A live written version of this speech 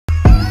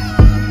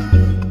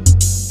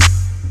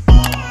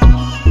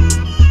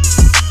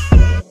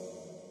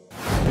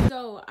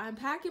I'm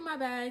packing my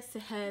bags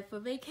to head for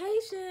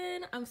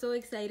vacation. I'm so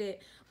excited.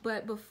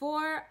 But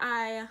before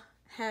I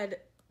head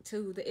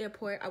to the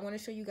airport, I want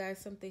to show you guys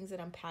some things that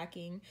I'm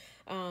packing.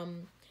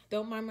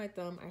 Don't mind my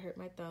thumb, I hurt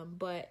my thumb,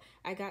 but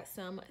I got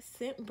some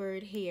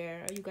Scentbird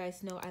here. You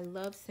guys know I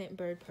love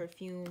Scentbird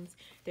perfumes.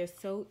 They're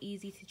so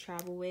easy to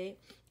travel with.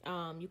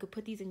 You could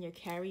put these in your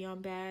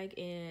carry-on bag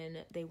and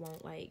they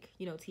won't, like,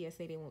 you know,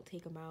 TSA, they won't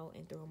take them out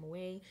and throw them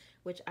away,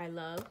 which I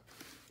love.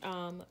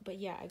 But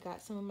yeah, I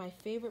got some of my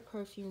favorite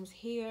perfumes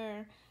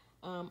here.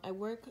 I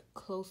work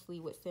closely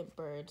with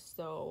Scentbird,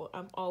 so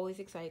I'm always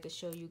excited to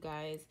show you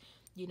guys,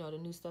 you know, the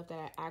new stuff that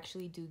I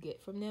actually do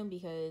get from them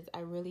because I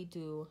really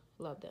do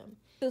love them.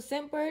 So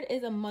Scentbird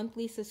is a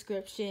monthly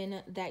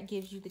subscription that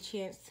gives you the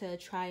chance to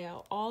try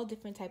out all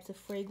different types of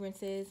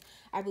fragrances.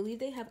 I believe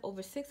they have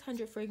over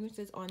 600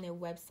 fragrances on their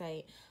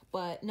website,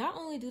 but not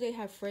only do they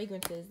have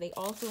fragrances, they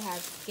also have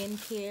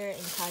skincare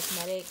and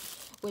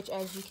cosmetics, which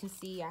as you can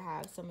see, I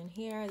have some in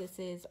here. This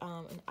is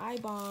an eye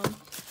balm,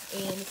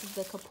 and this is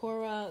the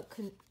Caviar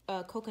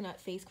coconut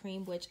face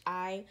cream, which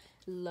I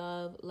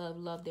love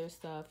their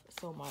stuff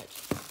so much.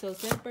 So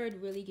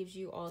Scentbird really gives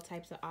you all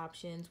types of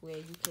options where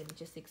you can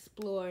just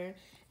explore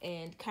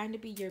and kind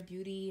of be your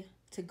beauty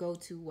to go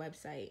to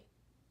website.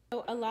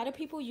 So a lot of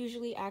people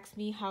usually ask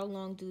me how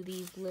long do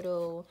these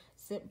little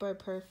Scentbird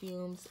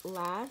perfumes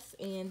last,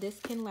 and this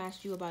can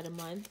last you about a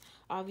month.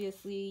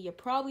 Obviously, you're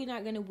probably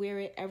not going to wear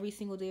it every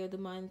single day of the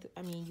month.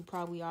 I mean, you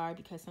probably are,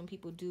 because some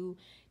people do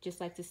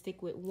just like to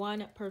stick with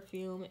one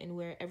perfume and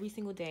wear it every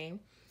single day.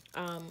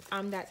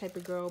 I'm that type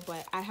of girl,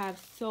 but I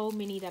have so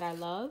many that I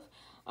love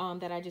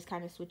that I just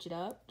kind of switch it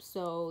up.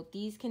 So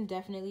these can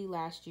definitely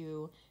last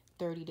you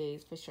 30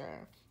 days for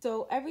sure.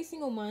 So every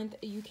single month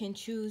you can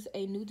choose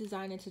a new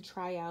designer to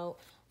try out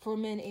for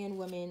men and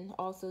women.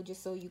 Also,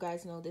 just so you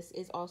guys know, this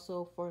is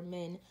also for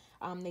men.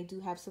 They do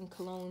have some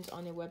colognes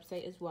on their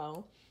website as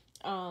well.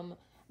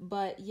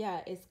 But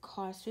yeah, it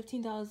costs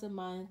 $15 a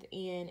month,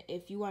 and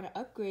if you want to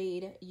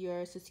upgrade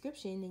your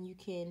subscription, then you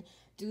can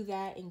do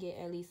that and get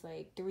at least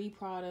like 3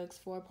 products,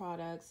 4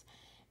 products,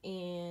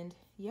 and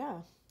yeah,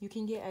 you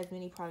can get as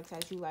many products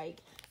as you like,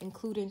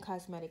 including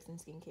cosmetics and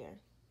skincare.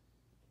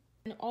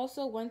 And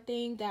also, one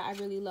thing that I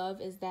really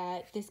love is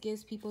that this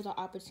gives people the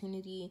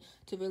opportunity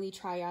to really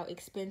try out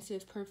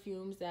expensive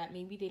perfumes that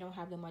maybe they don't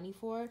have the money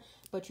for,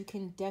 but you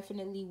can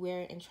definitely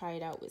wear it and try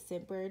it out with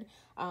Scentbird.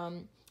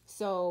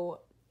 So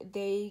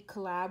they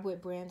collab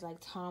with brands like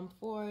Tom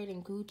Ford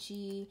and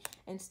Gucci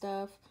and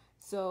stuff.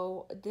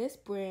 So this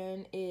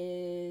brand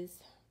is,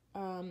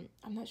 I'm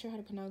not sure how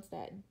to pronounce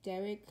that,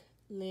 Derek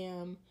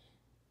Lam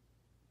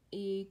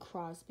E.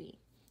 Crosby.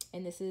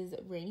 And this is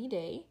Rainy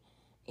Day.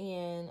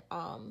 And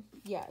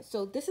yeah,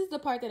 so this is the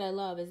part that I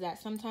love, is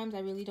that sometimes I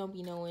really don't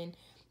be knowing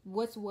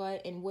what's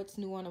what and what's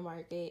new on the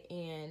market,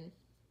 and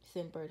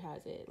Scentbird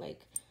has it.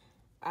 Like,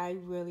 I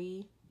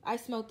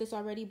smelled this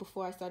already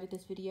before I started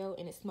this video,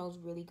 and it smells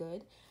really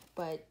good.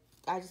 But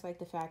I just like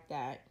the fact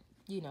that,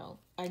 you know,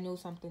 I know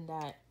something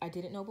that I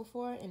didn't know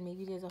before, and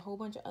maybe there's a whole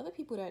bunch of other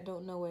people that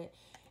don't know it,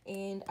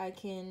 and I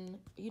can,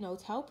 you know,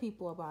 tell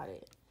people about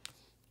it.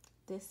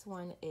 This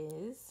one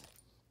is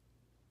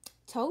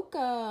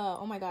Toka.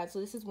 Oh my god, so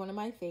this is one of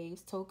my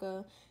faves.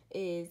 Toka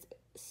is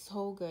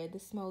so good.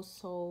 This smells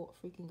so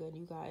freaking good,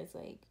 you guys.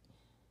 Like,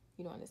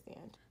 you don't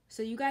understand.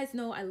 So you guys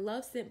know I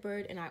love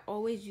Scentbird, and I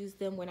always use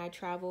them when I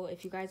travel.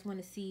 If you guys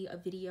want to see a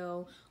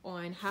video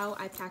on how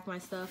I pack my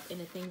stuff and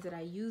the things that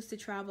I use to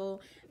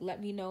travel,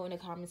 let me know in the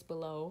comments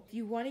below. If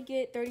you want to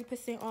get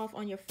 30% off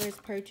on your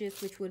first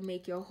purchase, which would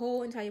make your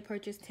whole entire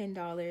purchase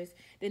 $10,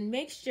 then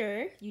make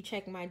sure you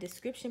check my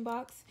description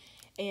box,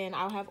 and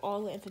I'll have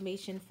all the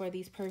information for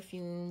these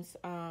perfumes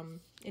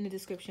in the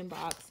description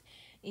box.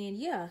 And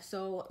yeah,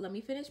 so let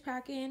me finish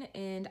packing,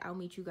 and I'll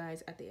meet you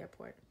guys at the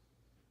airport.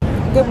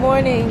 Good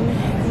morning,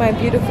 my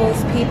beautiful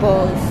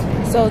peoples.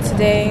 So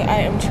today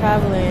I am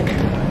traveling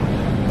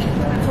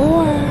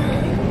for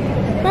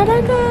my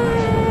birthday.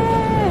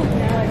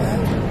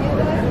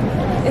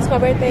 It's my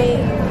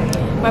birthday.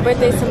 My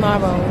birthday's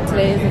tomorrow.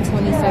 Today is the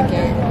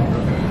 22nd.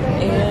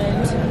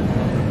 And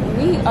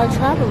we are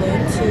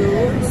traveling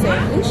to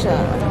St.Lucia.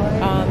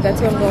 That's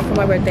where I'm going for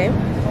my birthday.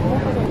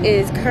 It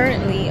is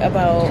currently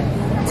about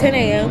 10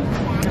 a.m.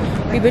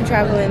 We've been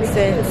traveling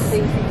since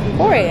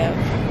 4 a.m.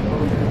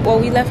 Well,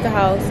 we left the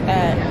house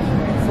at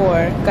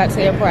 4, got to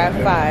the airport at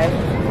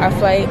 5. Our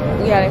flight,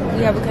 we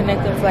have a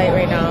connecting flight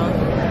right now.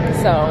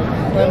 So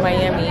we're in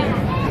Miami,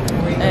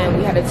 and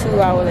we had a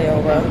 2-hour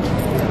layover.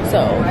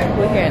 So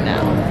we're here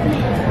now.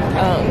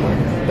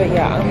 But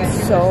yeah, I'm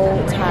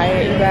so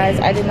tired, you guys.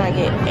 I did not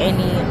get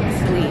any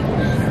sleep.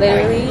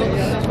 Literally,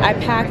 I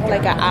packed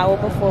like an hour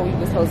before we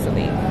were supposed to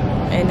leave.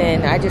 And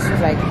then I just was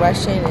like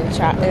rushing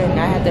and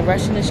I had to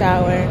rush in the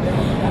shower,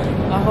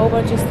 a whole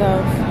bunch of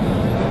stuff.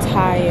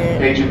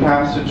 Tired. Agent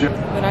passenger.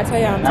 When I tell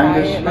you I'm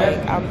tired,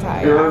 like I'm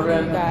tired. I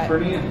only got 2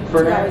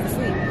 hours of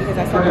sleep because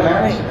I slept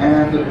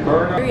on the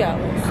flight. 3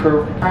 hours.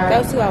 That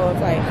was 2-hour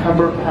flight.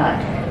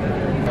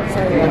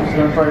 So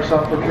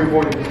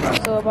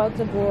yeah. So about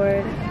to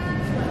board.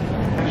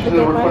 Actually,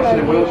 we're requesting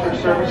a wheelchair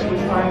service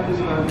this time.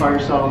 Please identify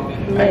yourself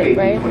at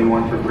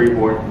 1821 for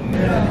pre-board.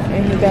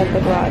 And he got the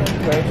black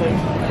version,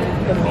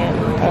 the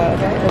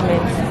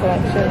men's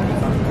selection.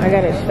 I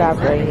gotta stop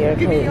right here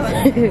because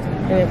I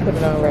didn't put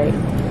it on right.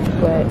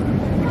 But,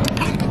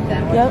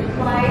 yep.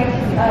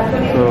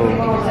 So,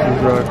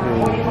 we're rocking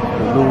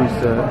the Louis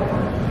set,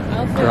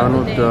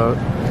 Donald Duck,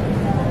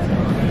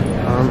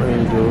 I'm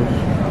Angels,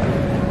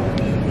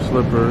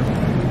 slipper,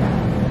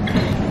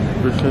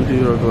 Christian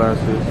Dior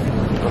glasses,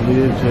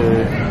 Aaliyah J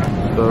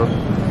stuff,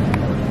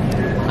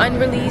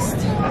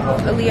 unreleased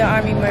Aaliyah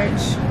Army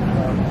merch.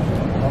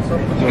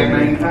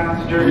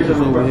 We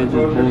just over here just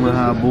booming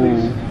high boom.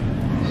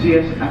 See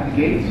us at the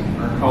gates.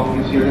 Our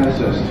colleague is here to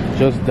assist.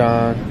 Just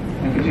Don.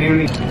 And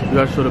continuing. You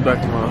gotta show the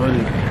back of my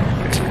hoodie.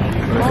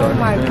 Oh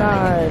my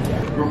god.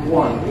 Group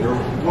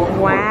 1.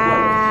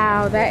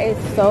 Wow, that is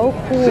so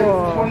cool.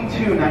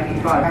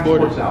 2295.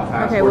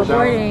 Okay, we're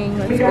boarding.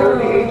 Let's go.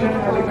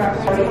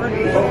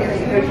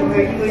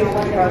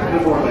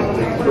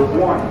 Group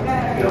 1.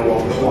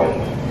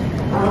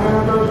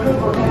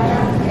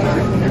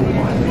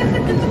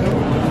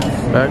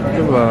 Back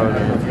to vlog.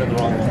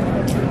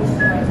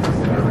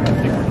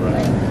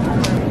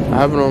 I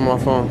have it on my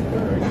phone.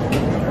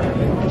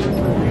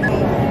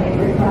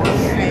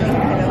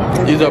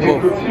 These are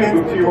both. Group 2,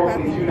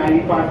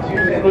 295 to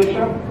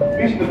St.Lucia.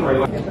 Use the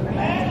parade.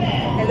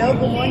 Hello,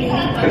 good morning.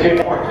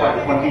 Continue for flight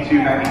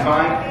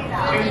 2295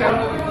 to St.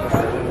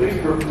 Please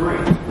group 3.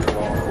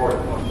 Well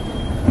recorded.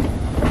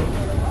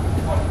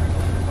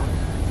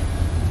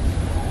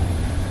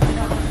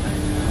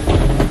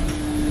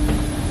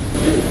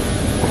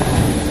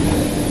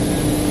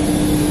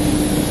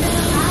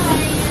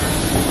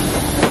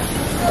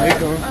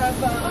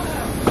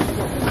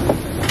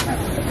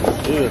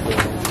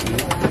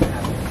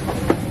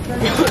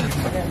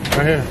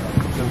 Right here.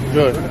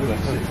 Good. I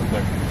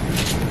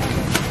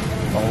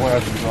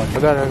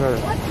got it.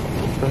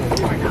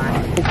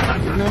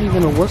 It's not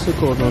even a what's it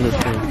called on this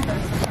thing.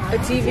 A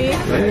TV?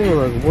 Yeah,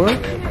 like what?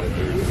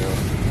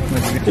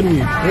 Didn't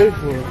we pay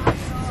for it?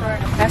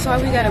 That's why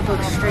we gotta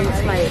book straight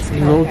flights.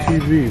 No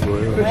TV,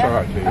 boy.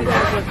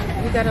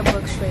 We gotta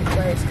book straight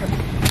flights because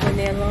when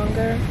they're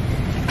longer,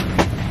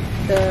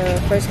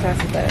 the first class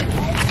is better.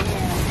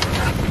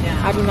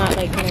 I do not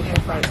like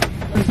connecting flights.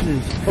 What is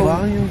this?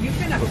 Volume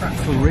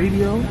for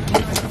radio?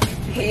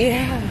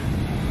 Yeah.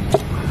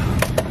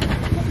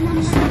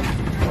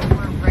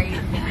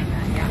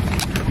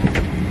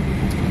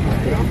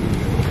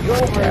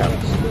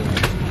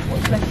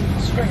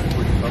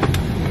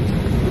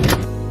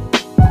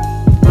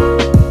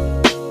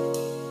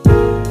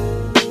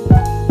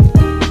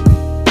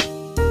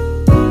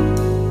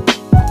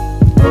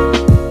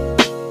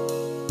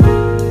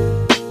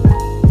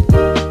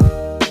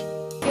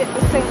 Get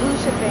the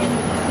St.Lucia thing.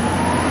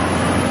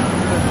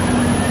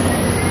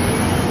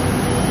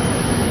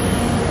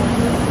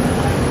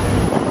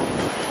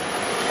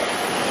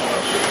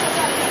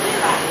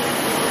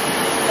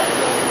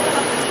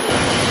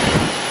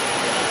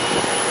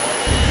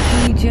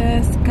 We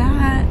just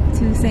got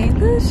to St.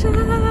 Lucia.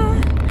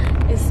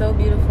 It's so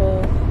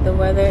beautiful. The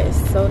weather is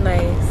so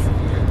nice.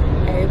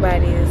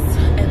 Everybody is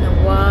in the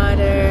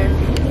water.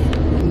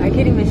 I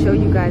can't even show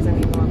you guys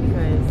anymore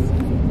because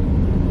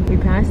we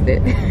passed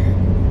it.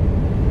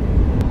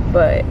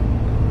 But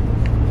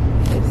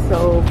it's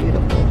so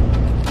beautiful.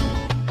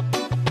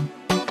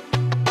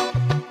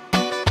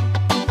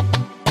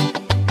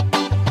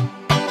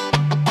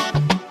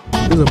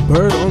 There's a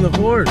bird on the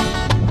horse.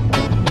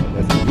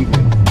 That's an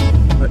egret.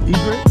 An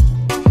egret?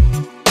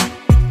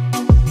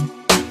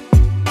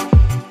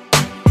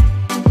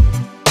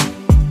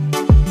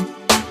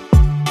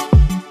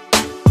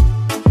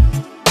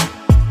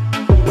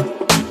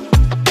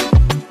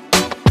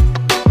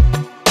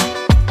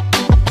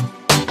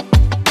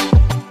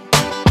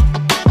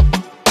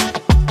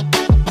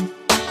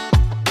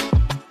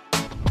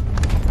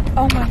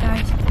 Oh my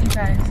gosh, you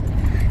guys.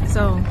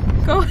 So,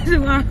 go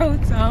to our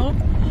hotel.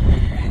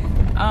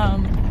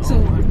 So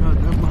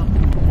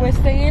we're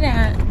staying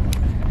at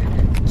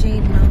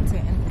Jade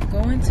Mountain.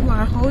 Going to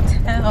our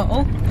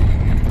hotel.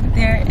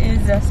 There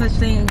is such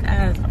thing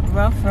as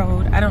rough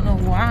road. I don't know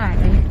why.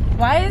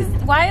 Why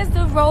is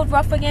the road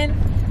rough again?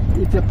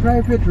 It's a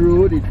private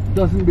road. It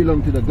doesn't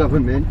belong to the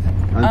government,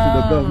 and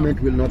so the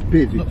government will not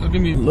pave it.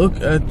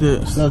 Look at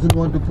this. Doesn't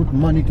want to put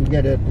money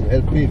together to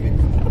help pave it.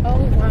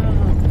 Oh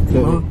wow.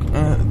 So Look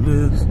at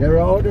this. there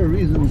are other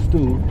reasons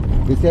too.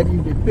 They said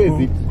if they pave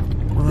it,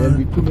 there'll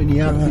be too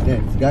many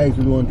accidents. Guys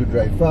will want to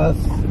drive fast,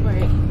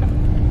 Right.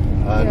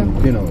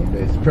 and you know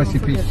there's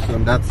precipice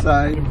on that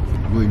side.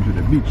 Going to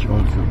the beach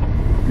also.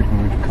 People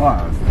with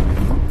cars.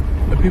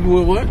 The people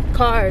with what?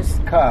 Cars.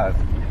 Cars.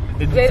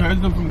 It deters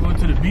them from going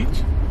to the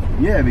beach?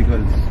 Yeah,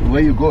 because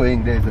where you're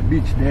going, there's a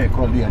beach there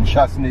called the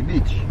Anshasne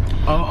Beach.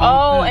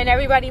 Oh, and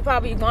everybody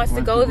probably wants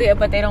to go there,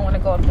 but they don't want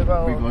to go up the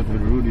road. Because the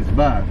road is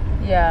bad.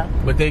 Yeah.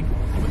 But this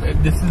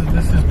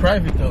is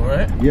private though,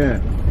 right? Yeah.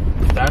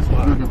 That's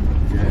why.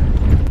 Yeah.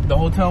 The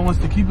hotel wants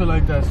to keep it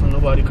like that so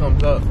nobody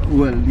comes up.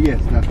 Well,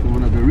 yes, that's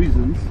one of the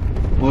reasons.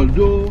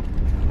 Although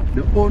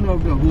the owner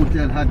of the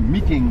hotel had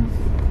meetings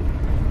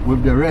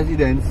with the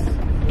residents.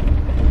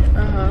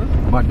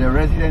 But the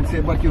residents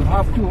said, but you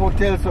have 2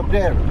 hotels up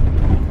there.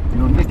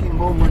 You're making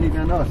more money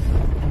than us.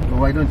 So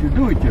why don't you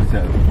do it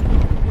yourself?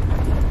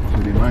 So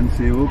the man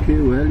say, okay,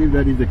 well, if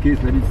that is the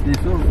case, let it stay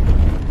so.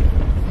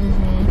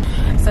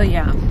 So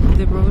yeah,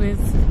 the road is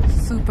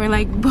super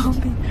like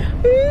bumpy.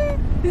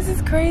 This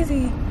is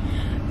crazy.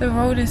 The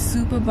road is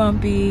super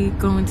bumpy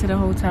going to the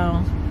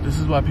hotel. This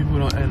is why people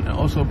don't, and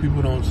also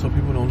people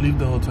don't leave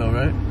the hotel,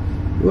 right?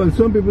 Well,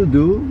 some people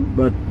do,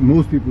 but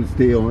most people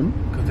stay on.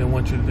 Because they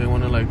want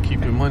to like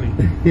keep your money.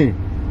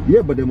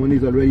 Yeah, but the money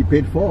is already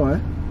paid for,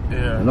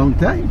 Yeah. a long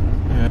time.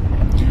 Yeah.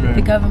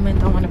 The government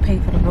don't want to pay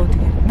for the road to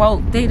get.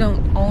 Well, they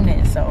don't own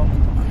it, so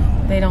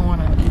they don't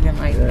want to even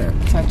like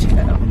touch it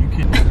at all. You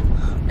can.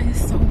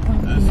 It's so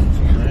bumpy.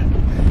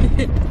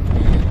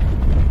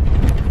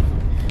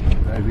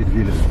 Private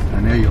villas,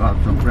 and there you have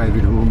some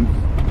private homes.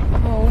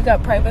 Oh, we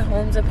got private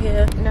homes up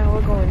here. Now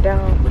we're going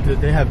down. But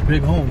they have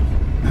big homes.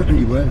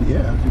 Well,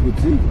 yeah, as you could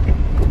see.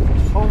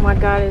 Oh my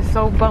God, it's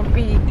so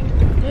bumpy.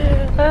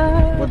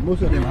 But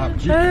most of them have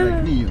jeeps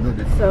like me, you know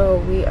that. So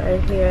we are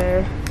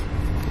here.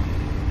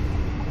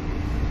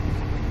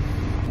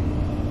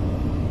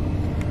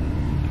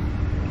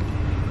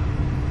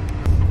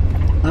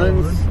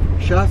 Hans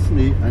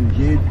Shasley and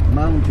Jade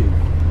Mountain.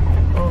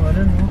 Oh, I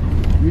didn't know.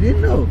 You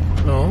didn't know?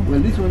 No.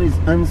 Well, this one is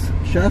Hans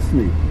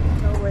Shasley.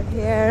 So we're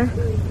here.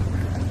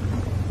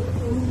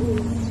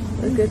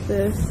 Look at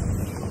this.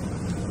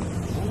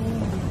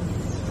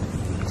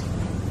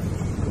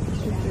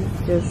 This is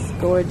just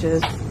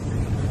gorgeous.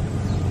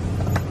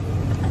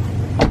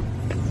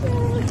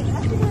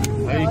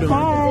 How you doing?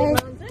 Hi.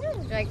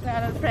 Like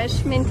that a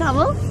fresh mint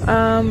towel?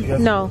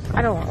 No,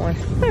 I don't want one.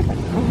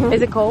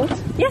 Is it cold?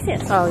 Yes,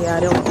 yes. Oh yeah, I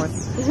don't want one.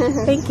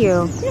 Thank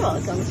you. You're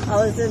welcome. How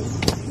was the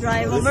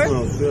drive over? It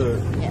smells good.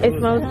 It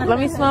smells. Let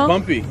me smell.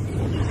 Bumpy.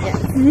 Yes.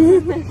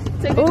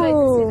 It's a good way to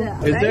Ooh. see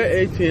that. Is there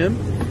ATM?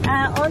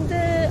 On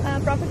the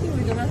property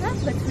we do not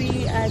have, but we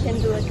can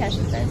do a cash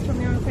advance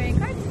from your credit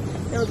card.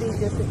 It'll be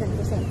just a 10%.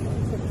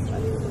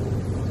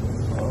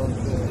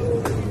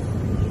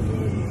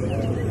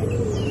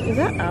 Is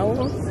that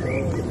owl?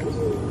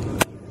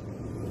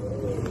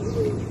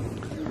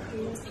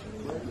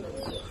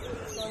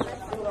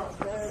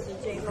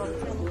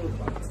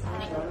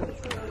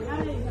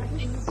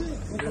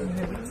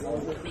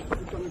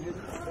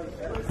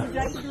 Would you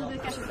like to do the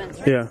cash advance,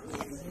 right? Yeah.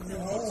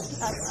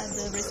 At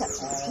the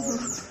reception.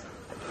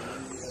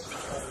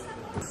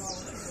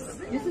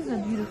 This is a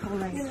beautiful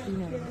like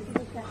scenery.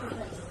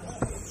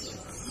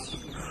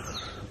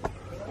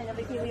 And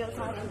over here we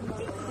also have a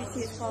boutique, which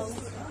is called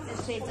the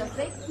Shades of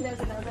Lake. There's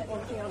another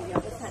entry on the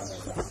other side as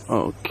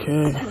well.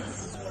 Okay.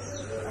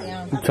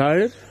 You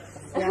tired?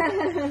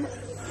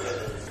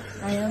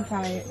 I am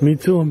tired. Me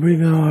too. I'm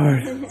breathing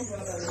hard.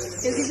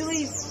 Because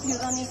usually you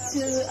don't need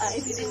to,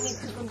 if you didn't need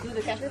to do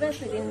the cash advance,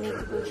 you didn't need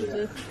to go to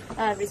the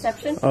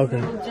reception. Okay.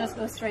 You will just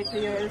go straight to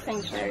your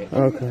sanctuary.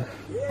 Okay.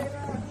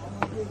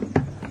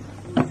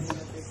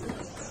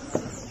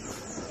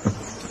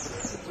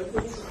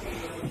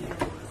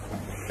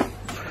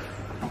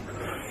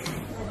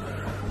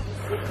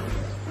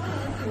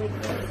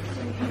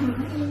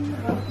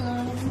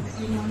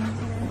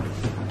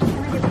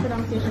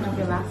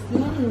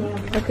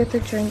 Look at the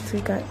drinks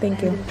we got.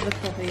 Thank you.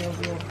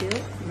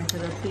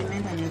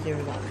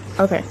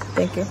 Okay,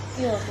 thank you.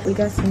 We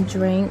got some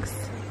drinks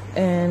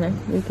and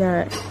we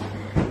got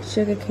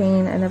sugar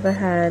cane. I never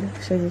had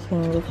sugar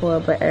cane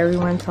before, but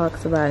everyone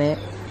talks about it,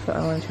 so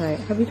I want to try it.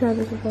 Have you tried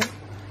this before?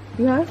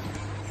 You have?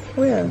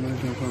 Where?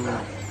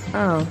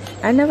 Oh,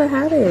 I never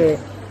had it.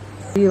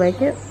 Do you like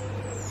it?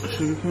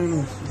 Sugar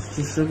cane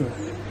is sugar.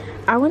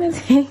 I want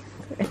to taste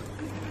it.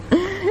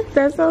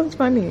 That sounds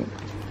funny.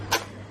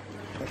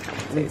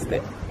 Taste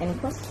it. Any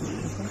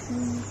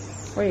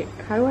questions? Wait,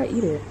 how do I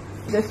eat it?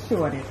 Just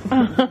chew on it.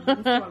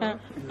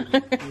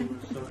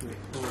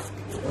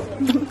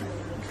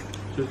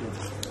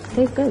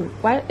 Tastes good.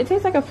 Why? It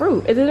tastes like a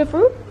fruit. Is it a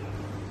fruit?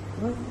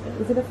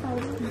 Is it a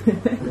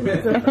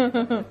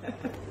fruit?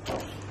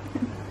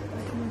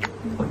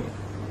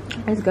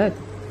 It's good.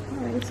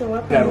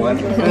 That one.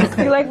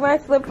 You like my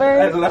slippers?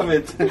 I love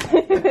it.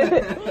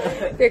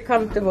 They're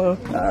comfortable.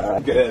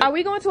 Good. Are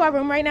we going to our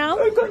room right now?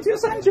 We're going to your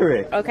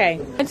sanctuary. Okay.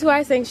 Into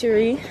our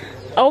sanctuary.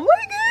 Oh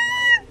my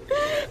god!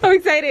 I'm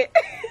excited.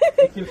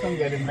 It keeps on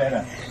getting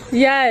better.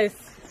 Yes.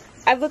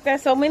 I've looked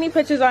at so many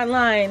pictures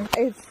online.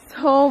 It's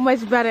so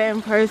much better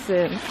in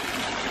person.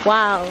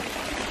 Wow.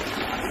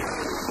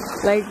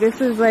 Like, this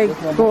is like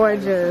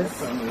gorgeous.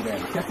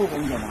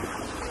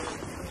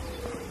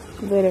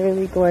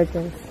 Literally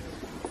gorgeous.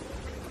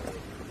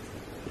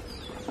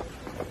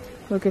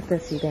 Look at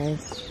this, you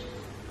guys.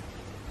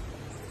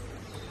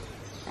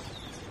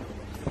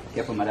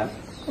 Careful, madam.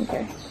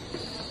 Okay.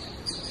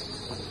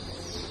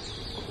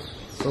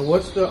 So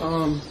what's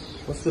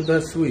the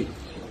best suite?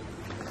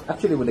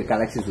 Actually, with the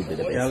galaxies would be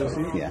the best.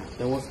 Galaxy? Yeah.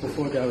 Then what's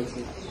before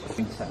Galaxy?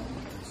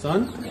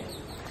 Sun?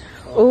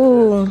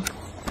 Ooh.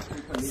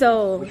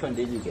 So Which one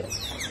did you get?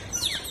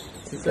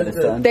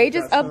 They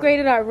just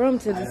upgraded our room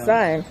to the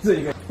sun.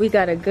 We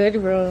got a good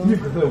room.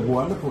 A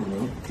wonderful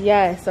room.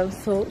 Yes, I'm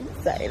so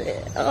excited.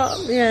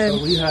 Oh man.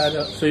 So we had.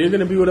 So you're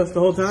gonna be with us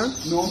the whole time?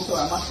 No, so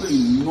I'm actually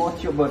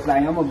not your butler. I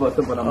am a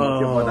butler, but I'm not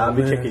your butler. I'll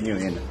be checking you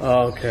in.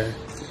 Oh, okay.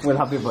 We'll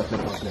have your butler.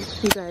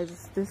 You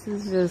guys, this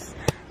is just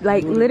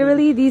like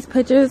literally these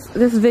pictures.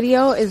 This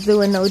video is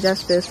doing no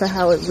justice to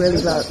how it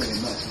really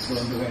looks.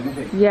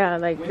 Yeah,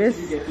 like this.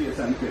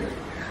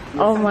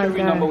 Oh my god.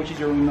 Number, which is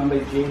your room number,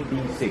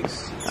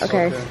 JB6.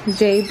 Okay,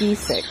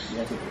 JB6.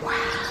 Wow.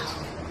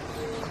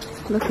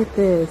 Look at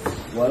this.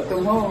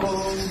 Welcome home.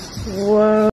 Whoa.